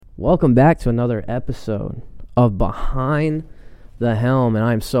Welcome back to another episode of Behind the Helm, and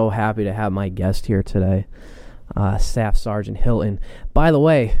I'm so happy to have my guest here today, Staff Sergeant Hilton. By the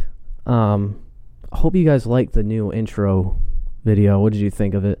way, I hope you guys liked the new intro video. What did you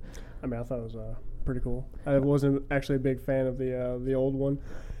think of it? I mean, I thought it was pretty cool. I wasn't actually a big fan of the old one,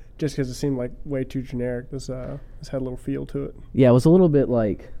 just because it seemed like way too generic. This had a little feel to it. Yeah, it was a little bit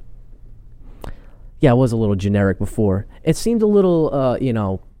like... Yeah, it was a little generic before. It seemed a little,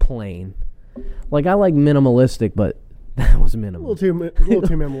 plain. Like, I like minimalistic, but that was minimum. A little too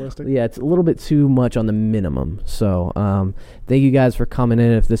minimalistic. Yeah, it's a little bit too much on the minimum. So, thank you guys for coming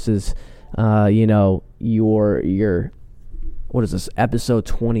in. If this is, your what is this, episode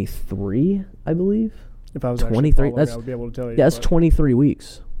 23, I believe? If I was 23, I would be able to tell you. Yeah, that's 23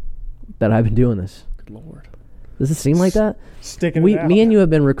 weeks that I've been doing this. Good Lord. Does it seem like that? Sticking it out. Me and you have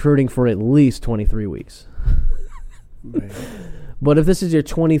been recruiting for at least 23 weeks. Man. But if this is your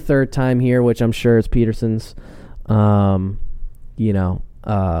 23rd time here, which I'm sure it's Peterson's, it's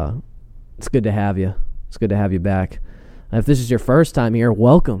good to have you. It's good to have you back. If this is your first time here,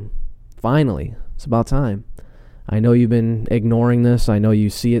 welcome. Finally. It's about time. I know you've been ignoring this. I know you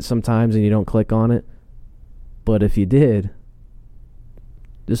see it sometimes and you don't click on it. But if you did,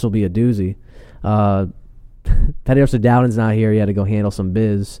 this will be a doozy. Petty Officer Dowden's not here. He had to go handle some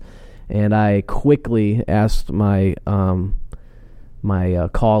biz. And I quickly asked my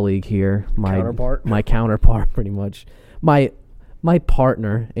colleague here, my counterpart, pretty much, my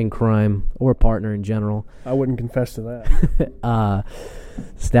partner in crime, or partner in general. I wouldn't confess to that.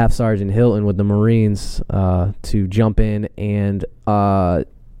 Staff Sergeant Hilton with the Marines, to jump in and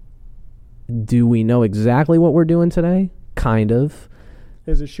do we know exactly what we're doing today? Kind of.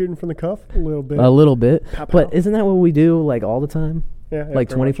 Is it shooting from the cuff? A little bit. A little bit. Pow, pow. But isn't that what we do like all the time? Yeah, like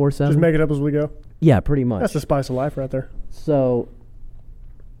 24/7? Just make it up as we go. Yeah, pretty much. That's the spice of life right there. So,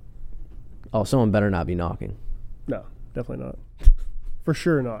 someone better not be knocking. No, definitely not. For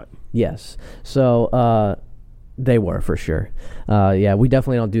sure not. Yes. So, they were, for sure. Yeah, we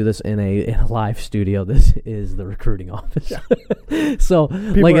definitely don't do this in a live studio. This is the recruiting office. Yeah. So,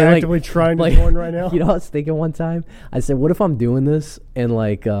 people are actively trying to join right now. You know, I was thinking one time, I said, what if I'm doing this and,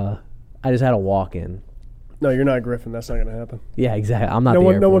 I just had a walk-in? No, you're not Griffin. That's not going to happen. Yeah, exactly. I'm not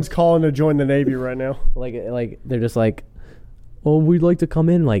No one's calling to join the Navy right now. Like they're just like, oh, we'd like to come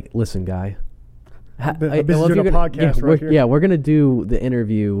in. Like, listen, guy. Doing a podcast right here. Yeah, we're going to do the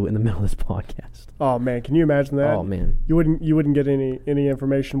interview in the middle of this podcast. Oh, man. Can you imagine that? Oh, man. You wouldn't get any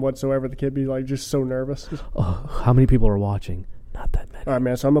information whatsoever. The kid be like just so nervous. Oh, how many people are watching? Not that many. All right,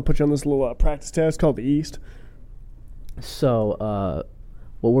 man. So I'm going to put you on this little practice test called the East. So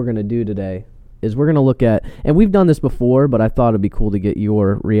what we're going to do today is we're going to look at, and we've done this before, but I thought it'd be cool to get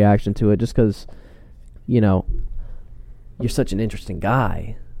your reaction to it just because, you're such an interesting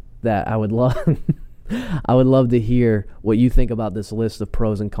guy that I would love to hear what you think about this list of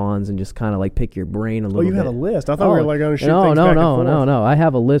pros and cons and just kind of like pick your brain a little bit. Oh, you have a list? I thought we were going to shoot things back and forth. No. I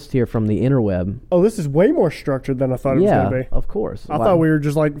have a list here from the interweb. Oh, this is way more structured than I thought it was going to be. Yeah, of course. I thought we were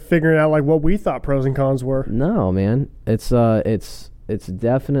just figuring out what we thought pros and cons were. No, man. It's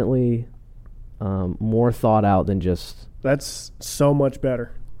definitely more thought out than just... That's so much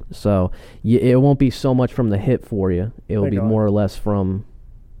better. So it won't be so much from the hip for you. It will be more or less from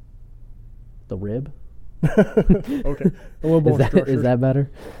the rib. Okay. A little more structured. Is that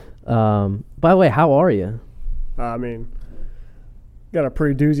better? By the way, how are you? I mean, got a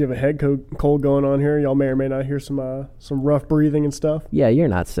pretty doozy of a head cold going on here. Y'all may or may not hear some rough breathing and stuff. Yeah, you're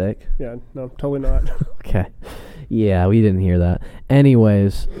not sick. Yeah, no, totally not. Okay. Yeah, we didn't hear that.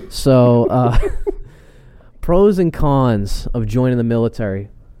 Anyways, so pros and cons of joining the military.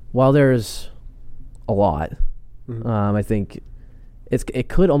 While there's a lot, I think it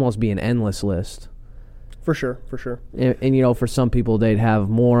could almost be an endless list. For sure. And for some people, they'd have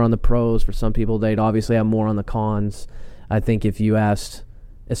more on the pros. For some people, they'd obviously have more on the cons. I think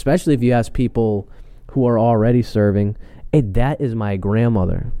especially if you ask people who are already serving, hey, that is my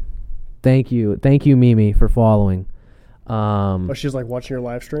grandmother. Thank you, Mimi, for following. She's watching your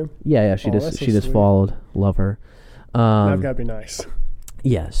live stream? Yeah, she just followed. Love her. I've got to be nice.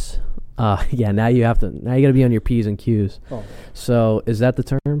 Yes. Yeah, now you got to be on your P's and Q's. Oh. So, is that the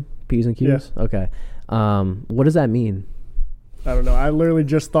term? P's and Q's? Yeah. Okay. What does that mean? I don't know. I literally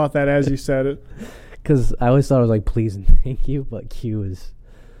just thought that as you said it. Because I always thought it was like please and thank you, but Q is...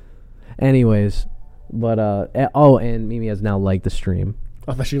 Anyways, but, and Mimi has now liked the stream.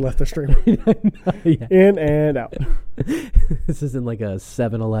 I thought she left the stream. Yeah. In and out. This isn't like a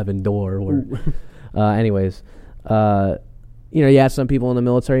 7-Eleven door. Anyways, you have some people in the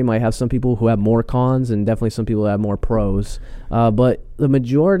military. You might have some people who have more cons and definitely some people who have more pros. But the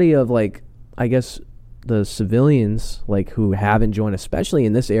majority of, like, I guess the civilians, like, who haven't joined, especially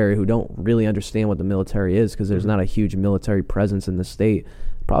in this area, who don't really understand what the military is because there's not a huge military presence in the state,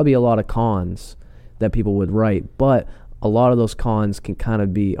 probably a lot of cons that people would write. But a lot of those cons can kind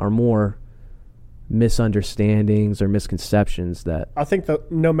of are more misunderstandings or misconceptions that I think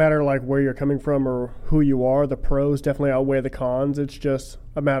that no matter like where you're coming from or who you are, the pros definitely outweigh the cons. It's just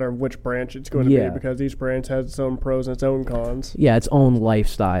a matter of which branch it's going to be, because each branch has its own pros and its own cons. Yeah, its own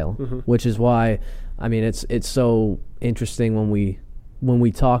lifestyle, which is why, I mean, it's so interesting when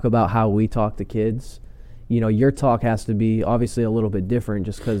we talk about how we talk to kids. Your talk has to be obviously a little bit different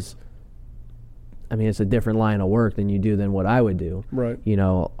just because, I mean, it's a different line of work than what I would do. Right.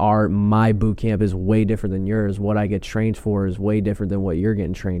 My boot camp is way different than yours. What I get trained for is way different than what you're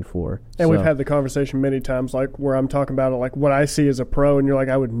getting trained for. And we've had the conversation many times, like where I'm talking about it, like what I see as a pro, and you're like,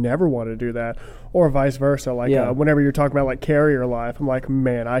 I would never want to do that, or vice versa. Like whenever you're talking about like carrier life, I'm like,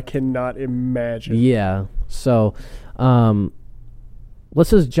 man, I cannot imagine. Yeah. So, let's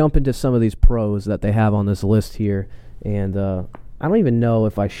just jump into some of these pros that they have on this list here, and I don't even know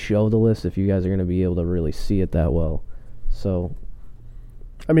if I show the list if you guys are going to be able to really see it that well. So,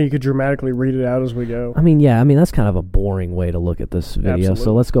 I mean, you could dramatically read it out as we go. I mean, that's kind of a boring way to look at this video. Absolutely.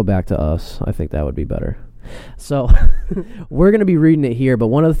 So let's go back to us. I think that would be better. So we're going to be reading it here, but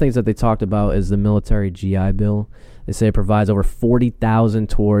one of the things that they talked about is the military GI Bill. They say it provides over $40,000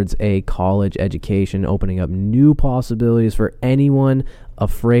 towards a college education, opening up new possibilities for anyone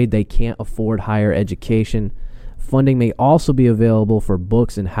afraid they can't afford higher education. Funding may also be available for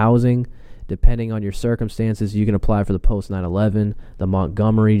books and housing. Depending on your circumstances, you can apply for the post-9/11, the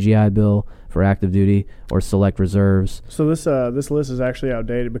Montgomery GI Bill for active duty, or select reserves. So this list is actually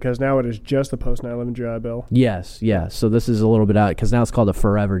outdated because now it is just the post-9/11 GI Bill. Yes. So this is a little bit out because now it's called a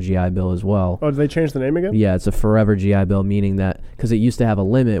Forever GI Bill as well. Oh, did they change the name again? Yeah, it's a Forever GI Bill, meaning that because it used to have a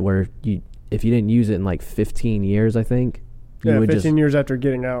limit where if you didn't use it in like 15 years, I think. Yeah, 15 years after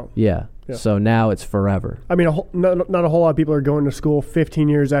getting out. Yeah. So now it's forever. I mean, not a whole lot of people are going to school 15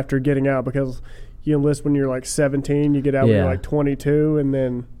 years after getting out because you enlist when you're like 17, you get out when you're like 22, and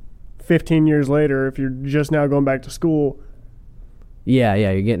then 15 years later, if you're just now going back to school. Yeah,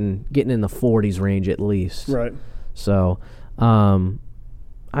 you're getting in the 40s range at least. Right. So,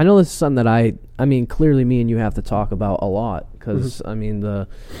 I know this is something that I mean, clearly me and you have to talk about a lot because, I mean, the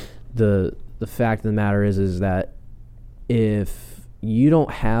fact of the matter is that if you don't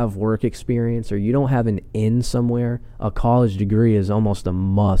have work experience or you don't have an in somewhere, a college degree is almost a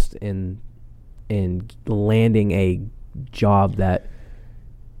must in landing a job that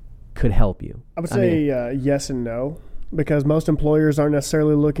could help you. I would say yes and no, because most employers aren't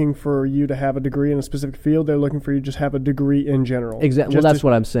necessarily looking for you to have a degree in a specific field. They're looking for you to just have a degree in general. Exactly. Well, that's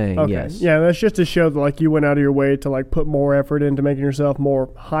what I'm saying. Okay. Yes. Yeah, that's just to show that like you went out of your way to like put more effort into making yourself more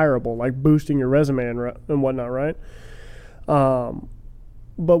hireable, like boosting your resume and whatnot, right?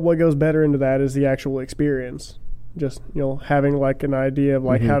 But what goes better into that is the actual experience. Just, having like an idea of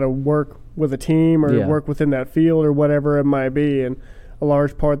like how to work with a team or work within that field or whatever it might be. And a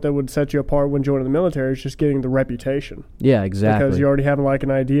large part that would set you apart when joining the military is just getting the reputation. Yeah, exactly. Because you already have like an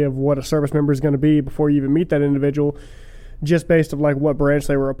idea of what a service member is going to be before you even meet that individual, just based of like what branch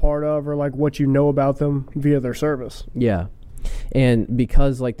they were a part of or like what you know about them via their service. Yeah. And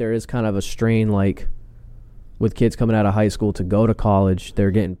because like there is kind of a strain like with kids coming out of high school to go to college,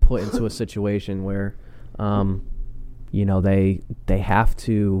 they're getting put into a situation where, they have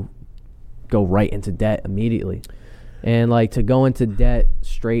to go right into debt immediately. And, like, to go into debt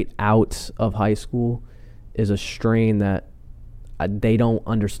straight out of high school is a strain that they don't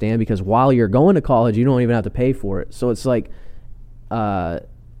understand because while you're going to college, you don't even have to pay for it. So it's like,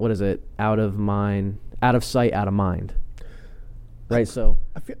 what is it? Out of sight, out of mind. Right, so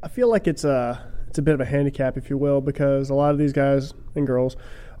I feel like it's a bit of a handicap, if you will, because a lot of these guys and girls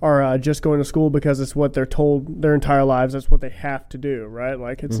are just going to school because it's what they're told their entire lives. That's what they have to do, right?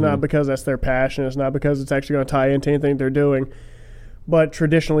 Like, it's not because that's their passion. It's not because it's actually going to tie into anything they're doing. But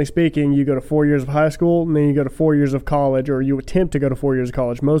traditionally speaking, you go to 4 years of high school, and then you go to 4 years of college, or you attempt to go to 4 years of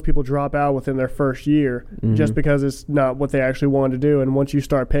college. Most people drop out within their first year just because it's not what they actually want to do. And once you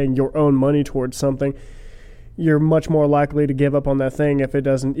start paying your own money towards something, you're much more likely to give up on that thing if it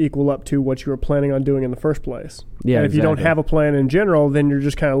doesn't equal up to what you were planning on doing in the first place. Yeah, and if you don't have a plan in general, then you're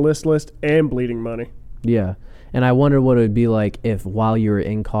just kind of listless and bleeding money. Yeah. And I wonder what it would be like if while you were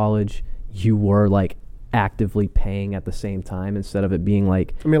in college, you were like actively paying at the same time instead of it being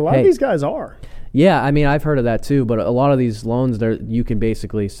like, I mean, a lot of these guys are. Yeah, I mean, I've heard of that too, but a lot of these loans, you can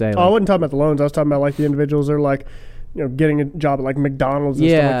basically say, like, I wasn't talking about the loans. I was talking about like the individuals that are like getting a job at like McDonald's and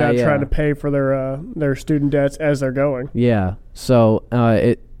stuff like that, trying to pay for their student debts as they're going. Yeah. So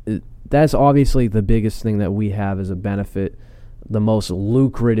that's obviously the biggest thing that we have as a benefit. The most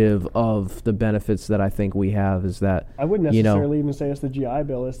lucrative of the benefits that I think we have is that I wouldn't necessarily even say it's the GI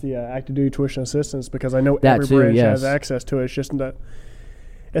Bill. It's the active duty tuition assistance, because I know every branch has access to it. It's just that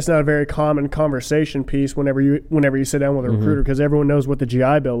it's not a very common conversation piece whenever you sit down with a recruiter, because everyone knows what the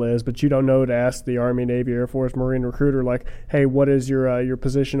GI Bill is, but you don't know to ask the Army, Navy, Air Force, Marine recruiter like, hey, what is your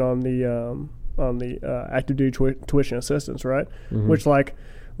position on the active duty tuition assistance, right? Which, like,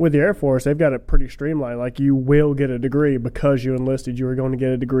 with the Air Force, they've got it pretty streamlined. Like, you will get a degree because you enlisted. You are going to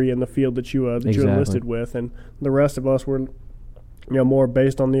get a degree in the field that you enlisted with, and the rest of us were, more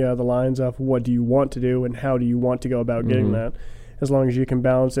based on the lines of what do you want to do and how do you want to go about getting that. As long as you can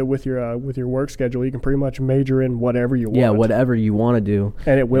balance it with your work schedule, you can pretty much major in whatever you want. Yeah, whatever you want to do,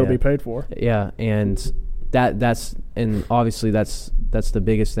 and it will be paid for. Yeah, and that's obviously that's the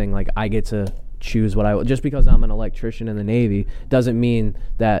biggest thing. Like, I get to choose what I just because I'm an electrician in the Navy doesn't mean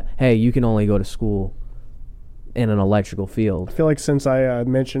that, hey, you can only go to school in an electrical field. I feel like since I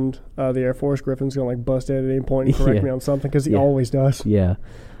mentioned the Air Force, Griffin's gonna like bust in at any point and correct me on something, because he always does. Yeah.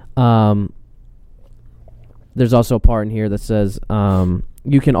 There's also a part in here that says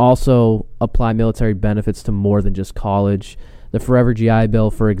you can also apply military benefits to more than just college. The Forever GI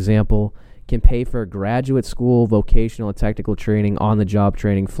Bill, for example, can pay for graduate school, vocational and technical training, on-the-job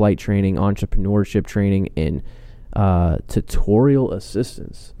training, flight training, entrepreneurship training, and tutorial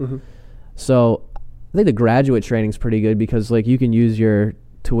assistance. So I think the graduate training is pretty good, because like you can use your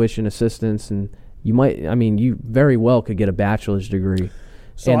tuition assistance, and you very well could get a bachelor's degree.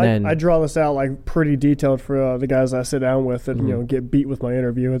 So I draw this out like pretty detailed for the guys I sit down with and get beat with my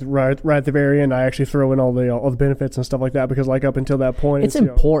interview. Right at the very end, I actually throw in all the benefits and stuff like that, because like up until that point, it's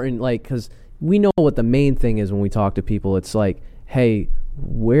important. Like, because we know what the main thing is when we talk to people. It's like, hey,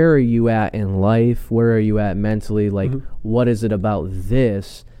 where are you at in life? Where are you at mentally? Like, what is it about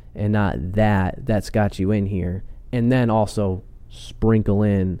this and not that's got you in here? And then also sprinkle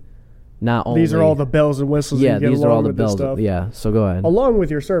in. Not only, these are all the bells and whistles. Yeah, you get these are all the bells. Stuff. Yeah, so go ahead. Along with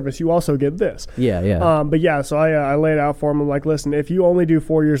your service, you also get this. Yeah. But yeah, so I laid out for them. I'm like, listen, if you only do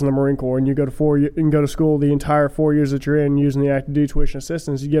 4 years in the Marine Corps and you go to school the entire 4 years that you're in using the active duty tuition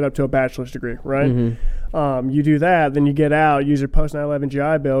assistance, you get up to a bachelor's degree, right? You do that, then you get out, use your post 9/11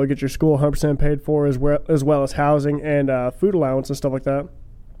 GI Bill, get your school 100% paid for, as well as housing and food allowance and stuff like that.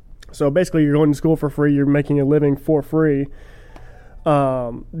 So basically, you're going to school for free. You're making a living for free.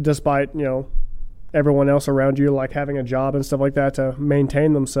 Despite everyone else around you like having a job and stuff like that to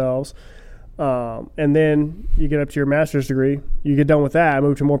maintain themselves, and then you get up to your master's degree, you get done with that,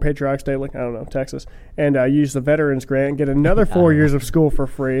 move to a more patriotic state like, I don't know, Texas, and use the veterans grant, get another 4 years of school for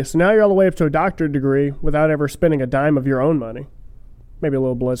free. So now you're all the way up to a doctorate degree without ever spending a dime of your own money. Maybe a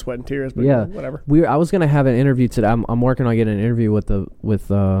little blood, sweat, and tears, but whatever. I was gonna have an interview today. I'm working on getting an interview with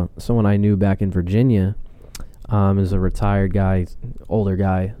someone I knew back in Virginia. Is a retired guy, older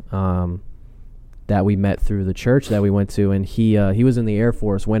guy, that we met through the church that we went to, and he was in the Air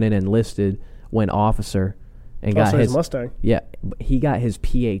Force, went in, enlisted, went officer, and got his Mustang. Yeah, he got his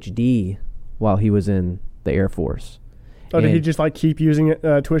PhD while he was in the Air Force. Oh, did he just like keep using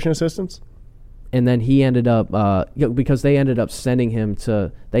tuition assistance? And then he ended up because they ended up sent him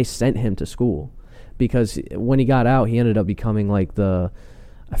to school, because when he got out, he ended up becoming like I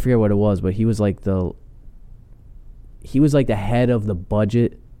forget what it was, but he was like the head of the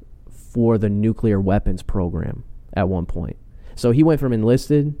budget for the nuclear weapons program at one point. So he went from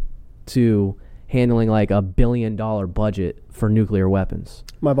enlisted to handling like $1 billion budget for nuclear weapons.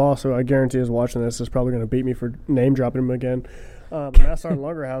 My boss, who I guarantee is watching this, is probably going to beat me for name dropping him again. Master Sergeant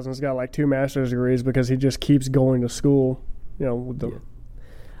Lungerhausen's got like 2 master's degrees because he just keeps going to school. With the.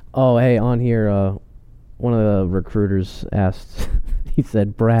 Oh, hey, on here, one of the recruiters asked. He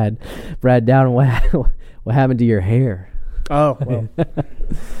said, "Brad Dowden, what happened to your hair?" Oh, well.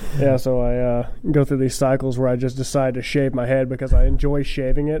 Yeah, so I go through these cycles where I just decide to shave my head because I enjoy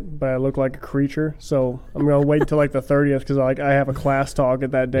shaving it, but I look like a creature. So I'm going to wait until like the 30th because I have a class talk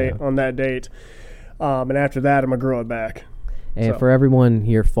at that date on that date. And after that, I'm going to grow it back. And for everyone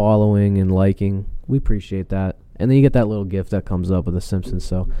here following and liking, we appreciate that. And then you get that little gift that comes up with The Simpsons.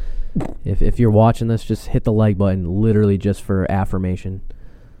 So if you're watching this, just hit the like button, literally just for affirmation.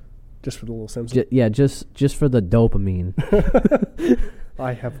 Just for the little Simpsons? Just for the dopamine.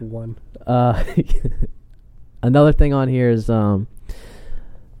 I have one. Another thing on here is,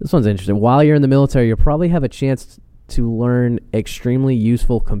 this one's interesting. While you're in the military, you'll probably have a chance to learn extremely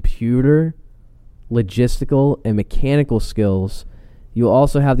useful computer, logistical, and mechanical skills You will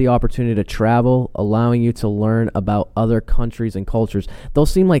also have the opportunity to travel, allowing you to learn about other countries and cultures. Those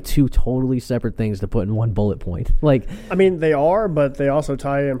seem like two totally separate things to put in one bullet point. Like, I mean, they are, but they also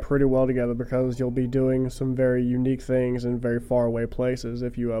tie in pretty well together because you'll be doing some very unique things in very far away places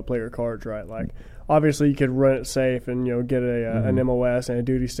if you play your cards right. Like, obviously, you could run it safe and get an MOS and a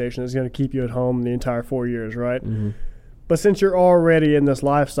duty station that's going to keep you at home the entire 4 years, right? Mm-hmm. But since you're already in this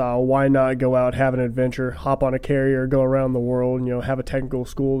lifestyle, why not go out, have an adventure, hop on a carrier, go around the world, have a technical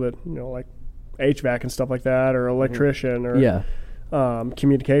school that, like HVAC and stuff like that, or electrician, or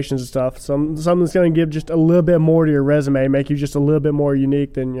communications and stuff. Something that's going to give just a little bit more to your resume, make you just a little bit more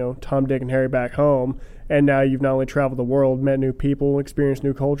unique than, Tom, Dick, and Harry back home. And now you've not only traveled the world, met new people, experienced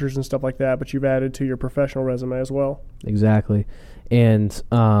new cultures and stuff like that, but you've added to your professional resume as well. Exactly. And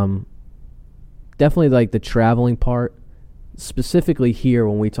definitely like the traveling part. Specifically here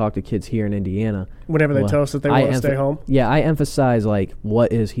when we talk to kids here in Indiana. Whenever they tell us that they want to stay home? Yeah, I emphasize, like,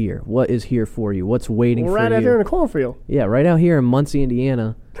 what is here? What is here for you? What's waiting for you? Right out there in the cornfield. Yeah, right out here in Muncie,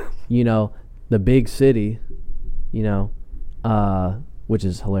 Indiana, the big city, which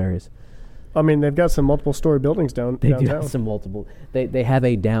is hilarious. I mean, they've got some multiple-story buildings downtown. They do have some multiple. They have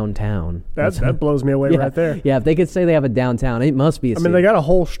a downtown. That blows me away right there. Yeah, if they could say they have a downtown, it must be a city. They got a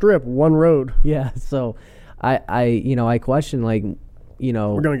whole strip, one road. Yeah, so... I question, like,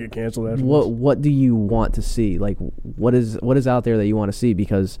 we're gonna get canceled after what do you want to see? Like, what is out there that you want to see?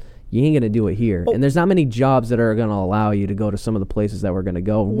 Because you ain't gonna do it here, and there's not many jobs that are gonna allow you to go to some of the places that we're gonna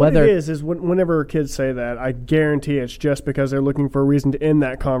go. What it is whenever kids say that, I guarantee it's just because they're looking for a reason to end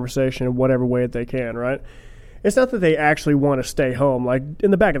that conversation in whatever way that they can, right? It's not that they actually want to stay home. Like,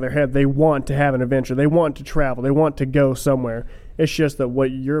 in the back of their head, they want to have an adventure. They want to travel. They want to go somewhere. It's just that what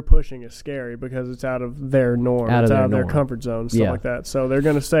you're pushing is scary because it's out of their norm. It's out of their comfort zone, stuff like that. So they're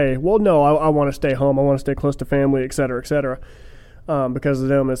going to say, well, no, I want to stay home. I want to stay close to family, et cetera, et cetera. Because of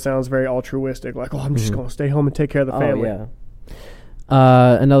them, it sounds very altruistic. Like, I'm just going to stay home and take care of the family. Oh,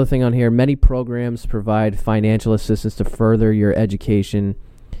 yeah. Another thing on here, many programs provide financial assistance to further your education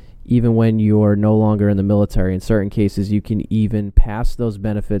even when you are no longer in the military. In certain cases, you can even pass those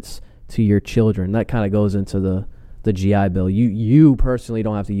benefits to your children. That kind of goes into the GI Bill. You personally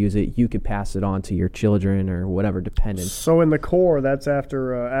don't have to use it. You could pass it on to your children or whatever dependents. So in the Corps, that's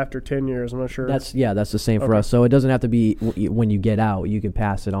after 10 years. I'm not sure. That's the same for us. So it doesn't have to be when you get out. You can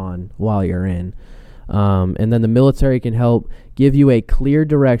pass it on while you're in. And then the military can help give you a clear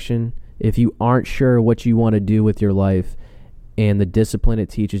direction if you aren't sure what you want to do with your life. And the discipline it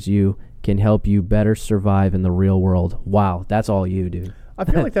teaches you can help you better survive in the real world. Wow, that's all you do. I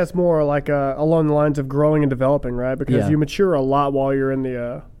feel like that's more like along the lines of growing and developing, right? Because you mature a lot while you're in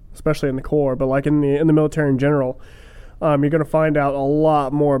the, especially in the Corps, but like in the military in general, you're going to find out a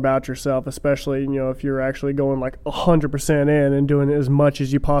lot more about yourself, especially if you're actually going like 100% in and doing as much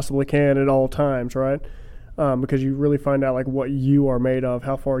as you possibly can at all times, right? Because you really find out like what you are made of,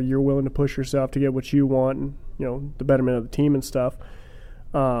 how far you're willing to push yourself to get what you want, and the betterment of the team and stuff.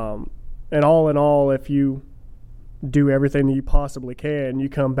 And all in all, if you do everything that you possibly can, you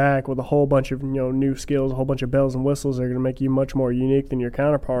come back with a whole bunch of new skills, a whole bunch of bells and whistles that are going to make you much more unique than your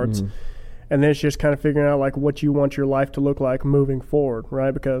counterparts. And then it's just kind of figuring out like what you want your life to look like moving forward,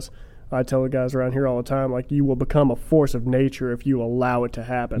 right? Because I tell the guys around here all the time, like, you will become a force of nature if you allow it to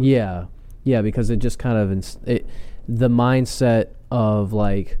happen. Yeah, because it just kind of the mindset of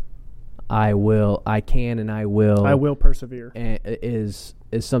like I can and I will persevere is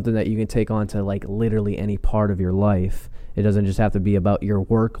something that you can take on to like literally any part of your life. It doesn't just have to be about your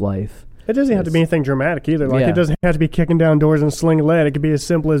work life. It doesn't have to be anything dramatic either. Like it doesn't have to be kicking down doors and slinging lead. It could be as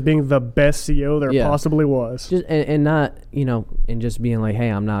simple as being the best CEO there possibly was. Just, and not and just being like, hey,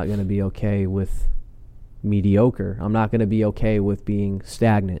 I'm not going to be okay with mediocre. I'm not going to be okay with being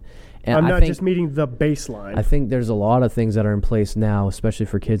stagnant. And I'm not just meeting the baseline. I think there's a lot of things that are in place now, especially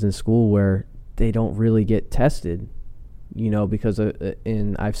for kids in school, where they don't really get tested, because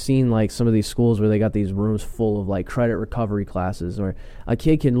I've seen like some of these schools where they got these rooms full of like credit recovery classes, where a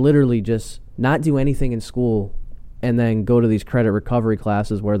kid can literally just not do anything in school and then go to these credit recovery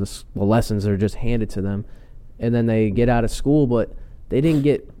classes where the lessons are just handed to them, and then they get out of school, but they didn't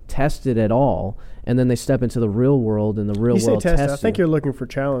get tested at all. And then they step into the real world, and the real world tests you. I think you're looking for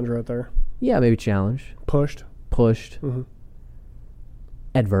challenge right there. Yeah, maybe challenge. Pushed. Mm-hmm.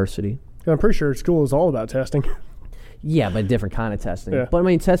 Adversity. I'm pretty sure school is all about testing. Yeah, but different kind of testing. Yeah. But I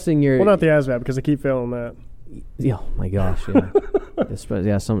mean, testing your... Well, not the ASVAB, because I keep failing that. Yeah, oh my gosh,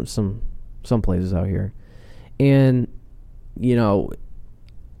 yeah. some places out here. And,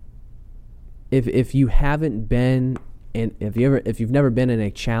 if you haven't been... And if you've never been in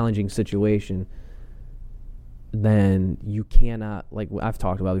a challenging situation, then you cannot, like I've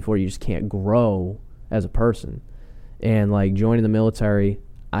talked about before, you just can't grow as a person. And like joining the military,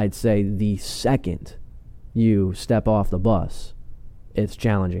 I'd say the second you step off the bus, it's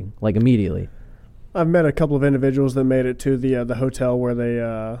challenging, like immediately. I've met a couple of individuals that made it to the hotel where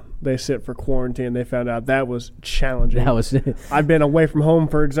they sit for quarantine. They found out that was challenging. That was I've been away from home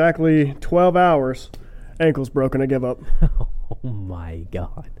for exactly 12 hours. Ankle's broken. I give up. Oh my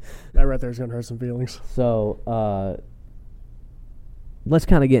God. That right there is going to hurt some feelings. So let's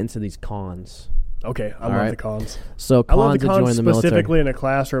kind of get into these cons. Okay, I love the cons. So I love the cons of cons joining the military. specifically in a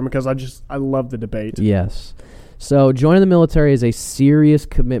classroom because I love the debate. Yes. So joining the military is a serious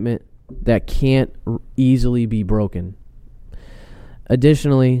commitment that can't easily be broken.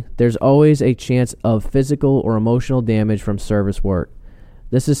 Additionally, there's always a chance of physical or emotional damage from service work.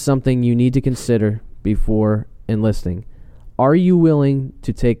 This is something you need to consider before enlisting. Are you willing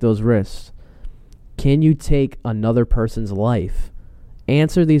to take those risks? Can you take another person's life?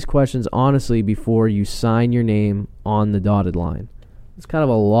 Answer these questions honestly before you sign your name on the dotted line. It's kind of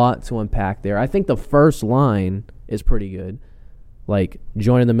a lot to unpack there. I think the first line is pretty good. Like,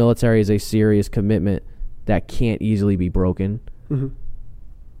 joining the military is a serious commitment that can't easily be broken. Mm-hmm.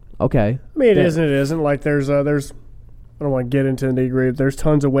 Okay. I mean, it is and it isn't. Like, there's I don't want to get into the nitty-gritty. There's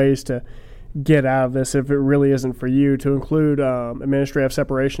tons of ways to get out of this if it really isn't for you, to include administrative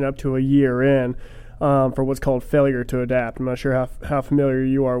separation up to a year in for what's called failure to adapt. I'm not sure how familiar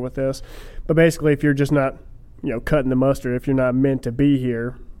you are with this. But basically, if you're just not cutting the mustard, if you're not meant to be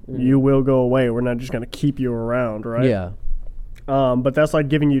here, you will go away. We're not just going to keep you around, right? Yeah. But that's like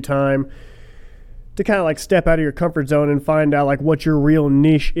giving you time to kind of like step out of your comfort zone and find out like what your real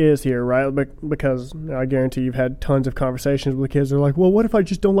niche is here, right? Because I guarantee you've had tons of conversations with kids. They're like, well, what if I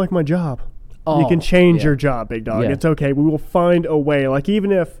just don't like my job? You can change your job, big dog. Yeah. It's okay. We will find a way. Like,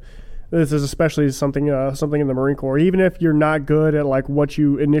 even if this is especially something in the Marine Corps, even if you're not good at like what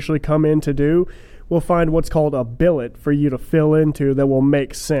you initially come in to do, we'll find what's called a billet for you to fill into that will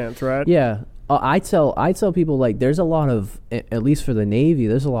make sense, right? Yeah. I tell people, like, there's a lot of, at least for the Navy,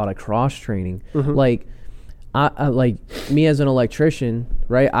 there's a lot of cross training. Mm-hmm. Like, I like me as an electrician,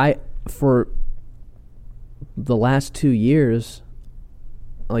 right? For the last 2 years,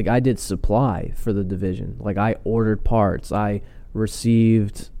 like, I did supply for the division. Like, I ordered parts, I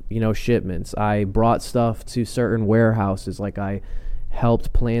received shipments, I brought stuff to certain warehouses. Like, I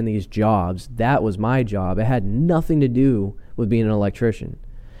helped plan these jobs. That was my job. It had nothing to do with being an electrician.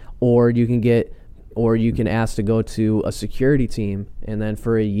 Or you can ask to go to a security team, and then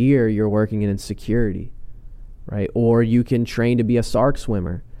for a year you're working in security, right? Or you can train to be a SARC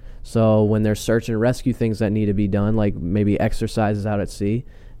swimmer. So when there's search and rescue things that need to be done, like maybe exercises out at sea,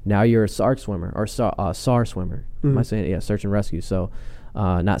 now you're a SARC swimmer or SAR swimmer. Mm-hmm. Am I saying it? Yeah, search and rescue. So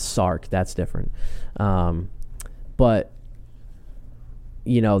not SARC, that's different. But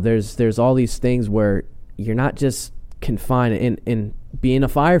there's all these things where you're not just confined in being a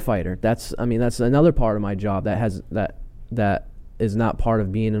firefighter. That's another part of my job that is not part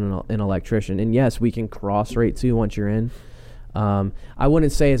of being an electrician. And yes, we can cross rate too once you're in. I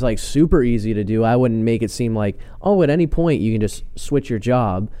wouldn't say it's like super easy to do. I wouldn't make it seem like, at any point you can just switch your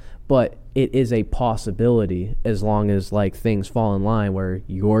job, but it is a possibility as long as like things fall in line where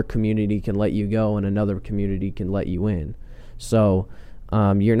your community can let you go and another community can let you in. So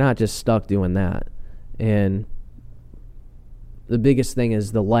you're not just stuck doing that. And the biggest thing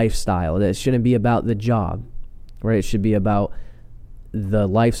is the lifestyle. It shouldn't be about the job, right? It should be about the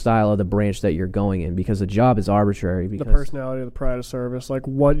lifestyle of the branch that you're going in, because the job is arbitrary. Because the personality, the pride of service, like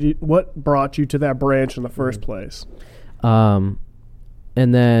what brought you to that branch in the first place. And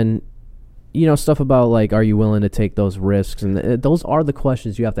then, stuff about like, are you willing to take those risks? And those are the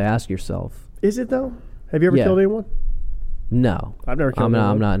questions you have to ask yourself. Is it though? Have you ever killed anyone? No. I've never killed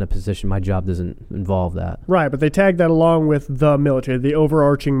anyone. I'm not in a position. My job doesn't involve that. Right, but they tag that along with the military, the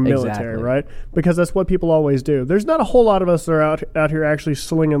overarching military, right? Because that's what people always do. There's not a whole lot of us that are out here actually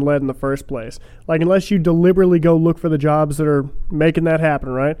slinging lead in the first place. Like, unless you deliberately go look for the jobs that are making that happen,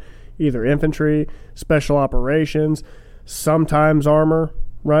 right? Either infantry, special operations, sometimes armor,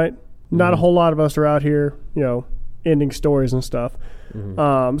 right? Mm-hmm. Not a whole lot of us are out here, ending stories and stuff.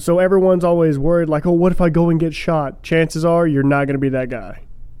 Mm-hmm. So everyone's always worried, like, what if I go and get shot? Chances are you're not going to be that guy.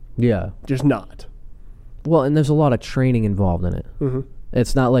 Yeah. Just not. Well, and there's a lot of training involved in it. Mm-hmm.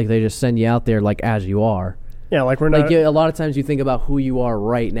 It's not like they just send you out there like as you are. Yeah, like we're not. Like, a lot of times you think about who you are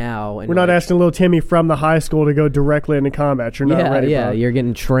right now. And we're not asking little Timmy from the high school to go directly into combat. You're not ready, bro. You're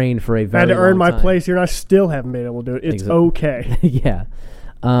getting trained for a very long time. I had to earn my place here, and I still haven't been able to do it. It's okay. Yeah.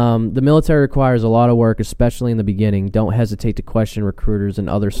 The military requires a lot of work, especially in the beginning. Don't hesitate to question recruiters and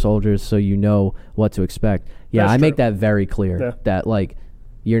other soldiers so you know what to expect. Yeah, I make that very clear, that, like,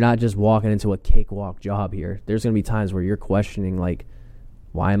 you're not just walking into a cakewalk job here. There's going to be times where you're questioning, like,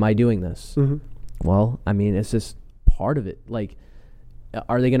 why am I doing this? Mm-hmm. Well, I mean, it's just part of it. Like,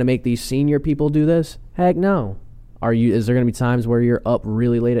 are they going to make these senior people do this? Heck no. Is there going to be times where you're up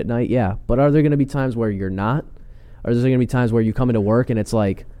really late at night? Yeah. But are there going to be times where you're not? Or is there going to be times where you come into work and it's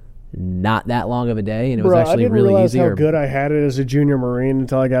like not that long of a day and it was actually really easy? I didn't realize how good I had it as a junior Marine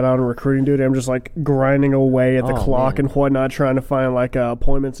until I got out on recruiting duty. I'm just like grinding away at the clock and whatnot, trying to find like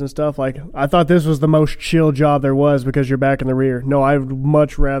appointments and stuff. Like, I thought this was the most chill job there was because you're back in the rear. No, I would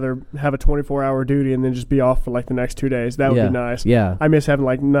much rather have a 24-hour duty and then just be off for like the next 2 days. That would be nice. Yeah. I miss having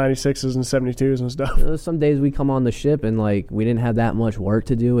like 96s and 72s and stuff. Some days we come on the ship and like we didn't have that much work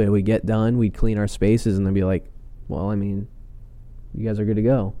to do, and we get done, we'd clean our spaces and then be like, well, I mean, you guys are good to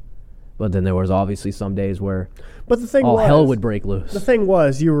go. But then there was obviously some days where hell would break loose. The thing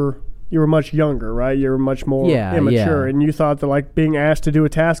was, you were much younger, right? You were much more immature, and you thought that like being asked to do a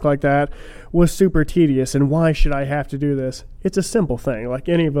task like that was super tedious, and why should I have to do this? It's a simple thing. Like,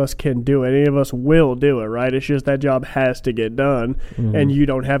 any of us can do it. Any of us will do it, right? It's just that job has to get done, and you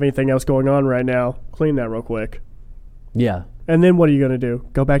don't have anything else going on right now. Clean that real quick. Yeah. And then what are you going to do?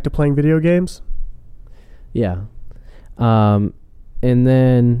 Go back to playing video games? Yeah. And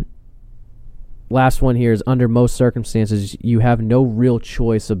then last one here is, under most circumstances, you have no real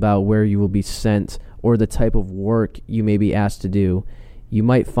choice about where you will be sent or the type of work you may be asked to do. You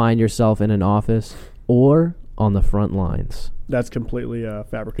might find yourself in an office or on the front lines. That's completely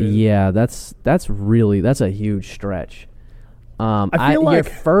fabricated. Yeah, that's a huge stretch. I feel like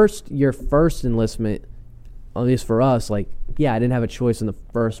your first enlistment, at least for us, like, yeah, I didn't have a choice in the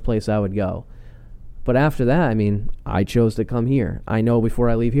first place I would go. But after that, I mean, I chose to come here. I know before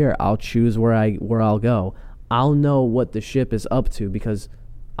I leave here, I'll choose where I'll go. I'll know what the ship is up to because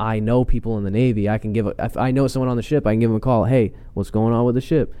I know people in the Navy. If I know someone on the ship, I can give them a call. Hey, what's going on with the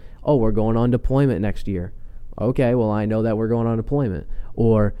ship? Oh, we're going on deployment next year. Okay, well, I know that we're going on deployment.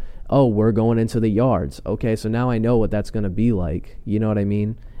 Or, oh, we're going into the yards. Okay, so now I know what that's going to be like. You know what I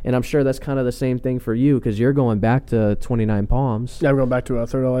mean? And I'm sure that's kind of the same thing for you because you're going back to 29 Palms. Yeah, I'm going back to a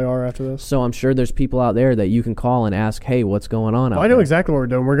 3rd LAR after this. So I'm sure there's people out there that you can call and ask, hey, what's going on out there? I know exactly what we're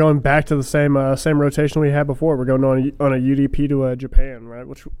doing. We're going back to the same rotation we had before. We're going on a UDP to Japan, right?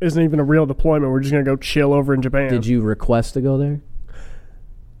 Which isn't even a real deployment. We're just going to go chill over in Japan. Did you request to go there?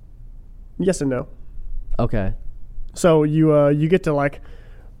 Yes and no. Okay. So you get to like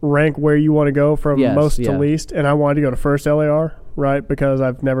rank where you want to go from most to least, and I wanted to go to 1st LAR, right? Because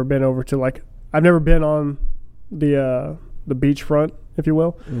I've never been over to I've never been on the beachfront, if you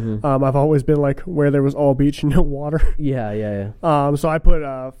will. Mm-hmm. I've always been like where there was all beach and no water. Yeah. So I put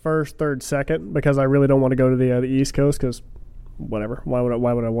 1st, 3rd, 2nd because I really don't want to go to the East Coast because whatever. Why would I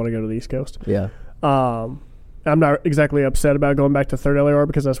want to go to the East Coast? Yeah. I'm not exactly upset about going back to 3rd LAR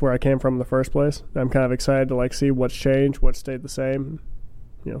because that's where I came from in the first place. I'm kind of excited to like see what's changed, what stayed the same.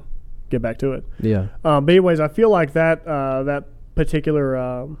 You know, get back to it. Yeah. But anyways, I feel like that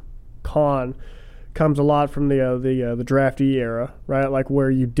particular con comes a lot from the draftee era, right? Like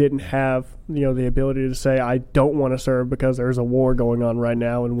where you didn't have the ability to say I don't want to serve because there's a war going on right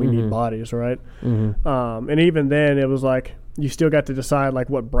now and we need bodies, right? Mm-hmm. And even then, it was like you still got to decide like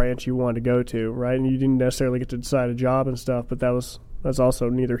what branch you wanted to go to, right? And you didn't necessarily get to decide a job and stuff, but that's also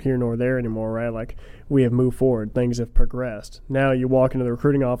neither here nor there anymore, right? Like we have moved forward. Things have progressed. Now you walk into the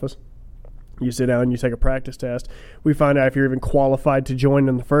recruiting office, you sit down, you take a practice test. We find out if you're even qualified to join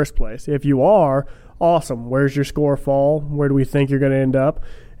in the first place. If you are, awesome. Where's your score fall? Where do we think you're going to end up?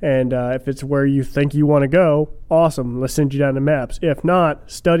 And if it's where you think you want to go, awesome. Let's send you down to MEPS. If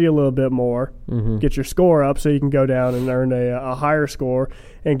not, study a little bit more, get your score up so you can go down and earn a higher score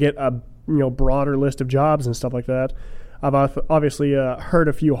and get a broader list of jobs and stuff like that. I've obviously heard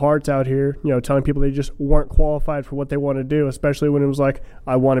a few hearts out here, telling people they just weren't qualified for what they want to do, especially when it was like,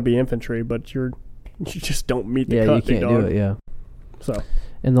 I want to be infantry, but you just don't meet the cut. Yeah, you can't do it, yeah. So.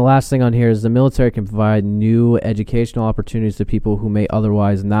 And the last thing on here is the military can provide new educational opportunities to people who may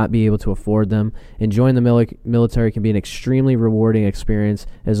otherwise not be able to afford them. And joining the military can be an extremely rewarding experience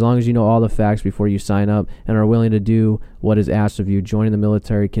as long as you know all the facts before you sign up and are willing to do what is asked of you. Joining the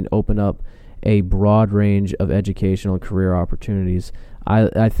military can open up a broad range of educational and career opportunities.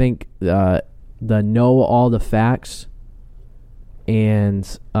 I think the know all the facts and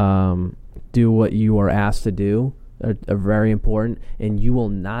do what you are asked to do are very important, and you will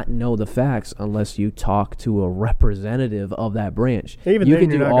not know the facts unless you talk to a representative of that branch. Even you then, can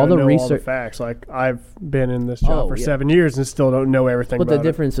you're do not all the know research. all the facts. Like, I've been in this job for 7 years and still don't know everything but about the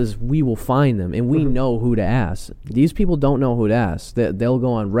difference is we will find them, and we know who to ask. These people don't know who to ask. They'll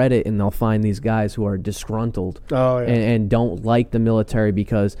go on Reddit, and they'll find these guys who are disgruntled and don't like the military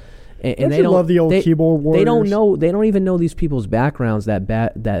because... And they don't love the old keyboard warriors. They don't even know these people's backgrounds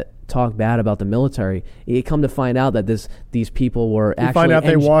that talk bad about the military. You come to find out that these people were actually... You find out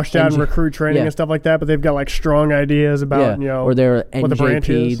they washed out in recruit training and stuff like that, but they've got like strong ideas about, or they're what the branch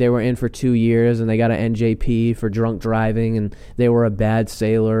NJP. is. They were in for 2 years, and they got an NJP for drunk driving, and they were a bad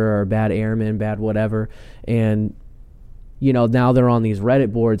sailor or a bad airman, bad whatever. And... now they're on these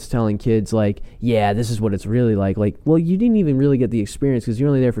Reddit boards telling kids, like, yeah, this is what it's really like. Like, well, you didn't even really get the experience because you're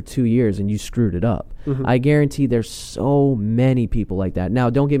only there for 2 years and you screwed it up. Mm-hmm. I guarantee there's so many people like that. Now,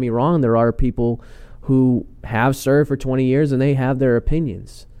 don't get me wrong. There are people who have served for 20 years and they have their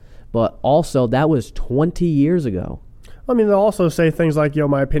opinions. But also, that was 20 years ago. I mean, they'll also say things like,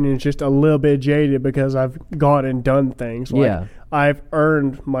 my opinion is just a little bit jaded because I've gone and done things. Like, I've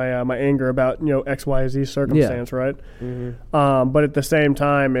earned my my anger about, X, Y, Z circumstance, right? Mm-hmm. But at the same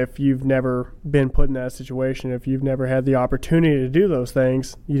time, if you've never been put in that situation, if you've never had the opportunity to do those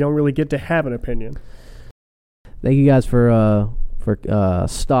things, you don't really get to have an opinion. Thank you guys for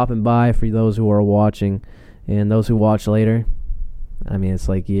stopping by, for those who are watching and those who watch later. I mean, it's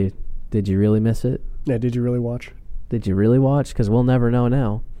like, did you really miss it? Yeah, did you really watch? Did you really watch? Because we'll never know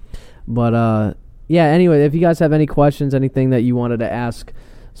now. But, anyway, if you guys have any questions, anything that you wanted to ask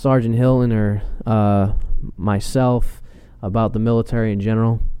Sergeant Hilton or myself about the military in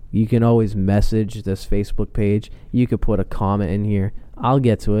general, you can always message this Facebook page. You could put a comment in here. I'll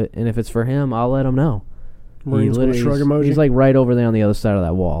get to it. And if it's for him, I'll let him know. Marines with a shrug emoji. He's like right over there on the other side of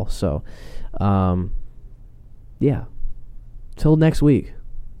that wall. So, Till next week.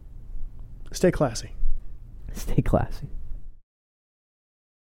 Stay classy. Stay classy.